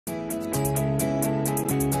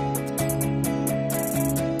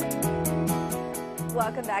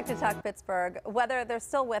Welcome back to Talk Pittsburgh. Whether they're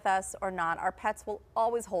still with us or not, our pets will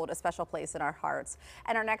always hold a special place in our hearts.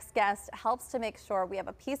 And our next guest helps to make sure we have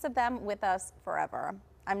a piece of them with us forever.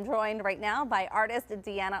 I'm joined right now by artist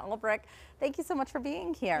Deanna Ulbrich. Thank you so much for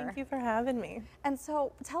being here. Thank you for having me. And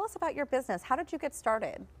so tell us about your business. How did you get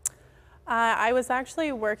started? I was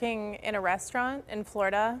actually working in a restaurant in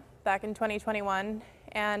Florida back in 2021,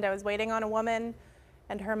 and I was waiting on a woman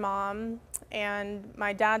and her mom, and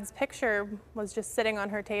my dad's picture was just sitting on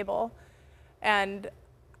her table, and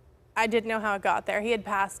I didn't know how it got there. He had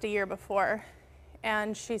passed a year before,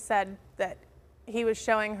 and she said that he was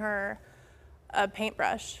showing her a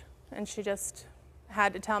paintbrush, and she just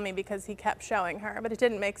had to tell me because he kept showing her, but it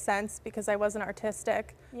didn't make sense because I wasn't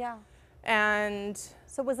artistic. Yeah. And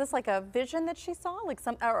so was this like a vision that she saw, like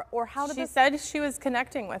some, or how did she this? said she was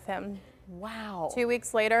connecting with him. Wow. 2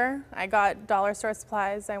 weeks later, I got dollar store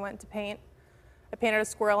supplies. I went to paint. I painted a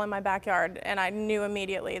squirrel in my backyard, and I knew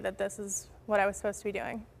immediately that this is what I was supposed to be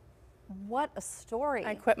doing. What a story.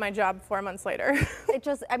 I quit my job 4 months later. It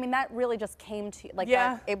just, I mean, that really just came to you. Like,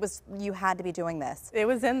 Yeah. it was, you had to be doing this. It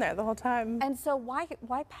was in there the whole time. And so why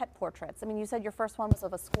pet portraits? I mean, you said your first one was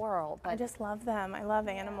of a squirrel, but I just love them. I love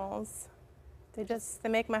animals. They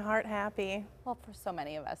make my heart happy. well, for so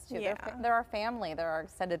many of us too. Yeah. They're our family. They're our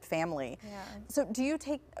extended family. Yeah. So do you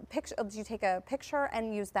take a picture? Do you take a picture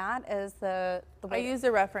and use that as the I way? use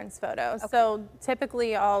a reference photo. Okay. So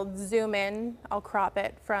typically I'll zoom in, I'll crop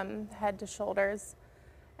it from head to shoulders,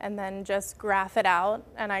 and then just graph it out.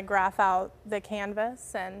 And I graph out the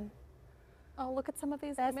canvas, and Oh, look at some of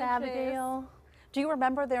these that's images. Abigail. Do you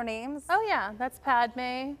remember their names? Oh yeah, that's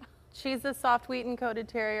Padme. She's a soft wheaten coated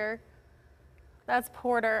terrier. That's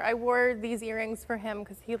Porter. I wore these earrings for him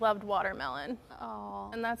because he loved watermelon. Oh.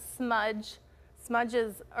 And that's Smudge. Smudge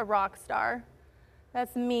is a rock star.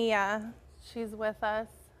 That's Mia. She's with us.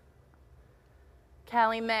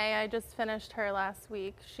 Callie Mae, I just finished her last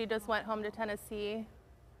week. She just went home to Tennessee.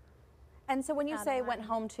 And so when you say went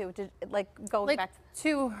home to, did like go Like back?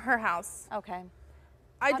 to her house. Okay.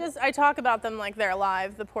 I talk about them like they're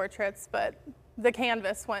alive, the portraits, but the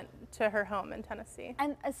canvas went to her home in Tennessee.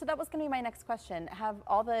 And so that was going to be my next question. Have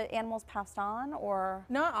all the animals passed on, or?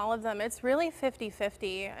 Not all of them. It's really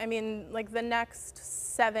 50-50. I mean, like the next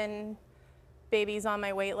 7 babies on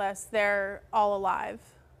my wait list, they're all alive.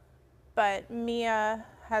 But Mia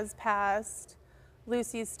has passed.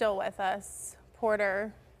 Lucy's still with us.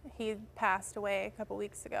 Porter, he passed away a couple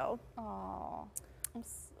weeks ago. Oh, I'm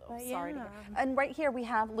so But sorry to yeah. hear. And right here we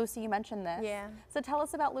have Lucy. You mentioned this. Yeah. So tell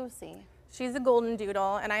us about Lucy. She's a golden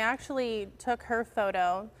doodle, and I actually took her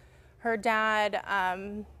photo. Her dad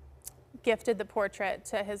gifted the portrait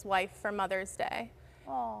to his wife for Mother's Day.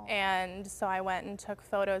 Oh. And so I went and took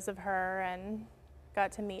photos of her and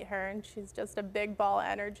got to meet her, and she's just a big ball of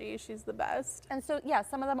energy. She's the best. And so, yeah,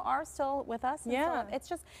 some of them are still with us. And Yeah.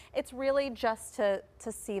 it's really just to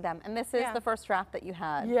see them. And this is Yeah. the first draft that you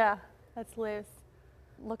had. Yeah, that's Luce.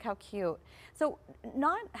 Look how cute. So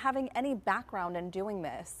not having any background in doing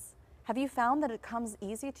this, have you found that it comes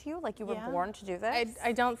easy to you? Like you were Yeah. born to do this?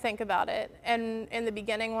 I don't think about it. And in the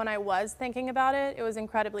beginning when I was thinking about it, it was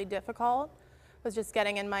incredibly difficult. It was just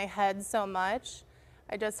getting in my head so much.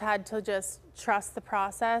 I just had to just trust the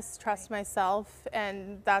process, trust myself,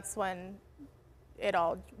 and that's when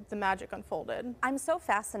the magic unfolded. I'm so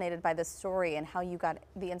fascinated by this story and how you got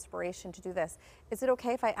the inspiration to do this. Is it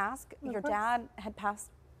okay if I ask? Of Your course. dad had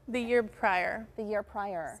passed The year prior, the year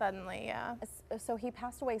prior. suddenly, yeah. So he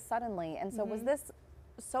passed away suddenly. And so Mm-hmm. was this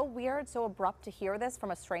so weird, so abrupt to hear this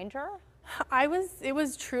from a stranger? It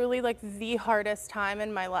was truly like the hardest time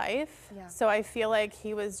in my life. Yeah. So I feel like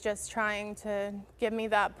he was just trying to give me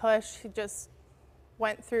that push. He just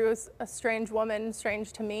went through a strange woman,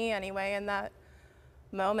 strange to me anyway, in that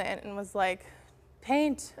moment, and was like,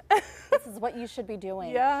 paint. This is what you should be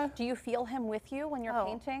doing. Yeah. Do you feel him with you when you're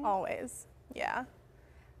painting? Always, yeah.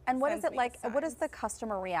 And what is Sends it me like? What is signs. the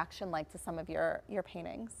customer reaction like to some of your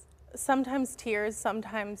paintings? Sometimes tears,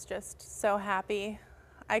 sometimes just so happy.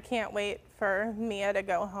 I can't wait for Mia to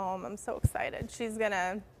go home. I'm so excited. She's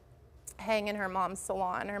gonna hang in her mom's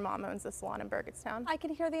salon. Her mom owns a salon in Burgettstown. I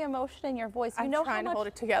can hear the emotion in your voice. You I'm know trying how to hold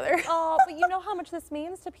much. it together. Oh, but you know how much this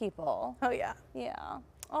means to people. Oh yeah. Yeah.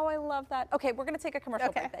 Oh, I love that. Okay, we're gonna take a commercial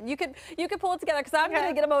Okay. break then. You could pull it together because I'm gonna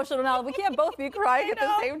Okay. get emotional now. We can't both be crying I at the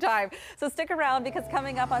know. same time. So stick around because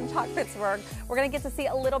coming up on Talk Pittsburgh, we're gonna get to see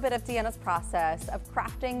a little bit of Deanna's process of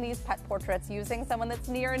crafting these pet portraits using someone that's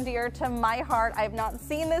near and dear to my heart. I have not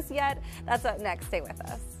seen this yet. That's up next. Stay with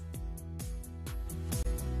us.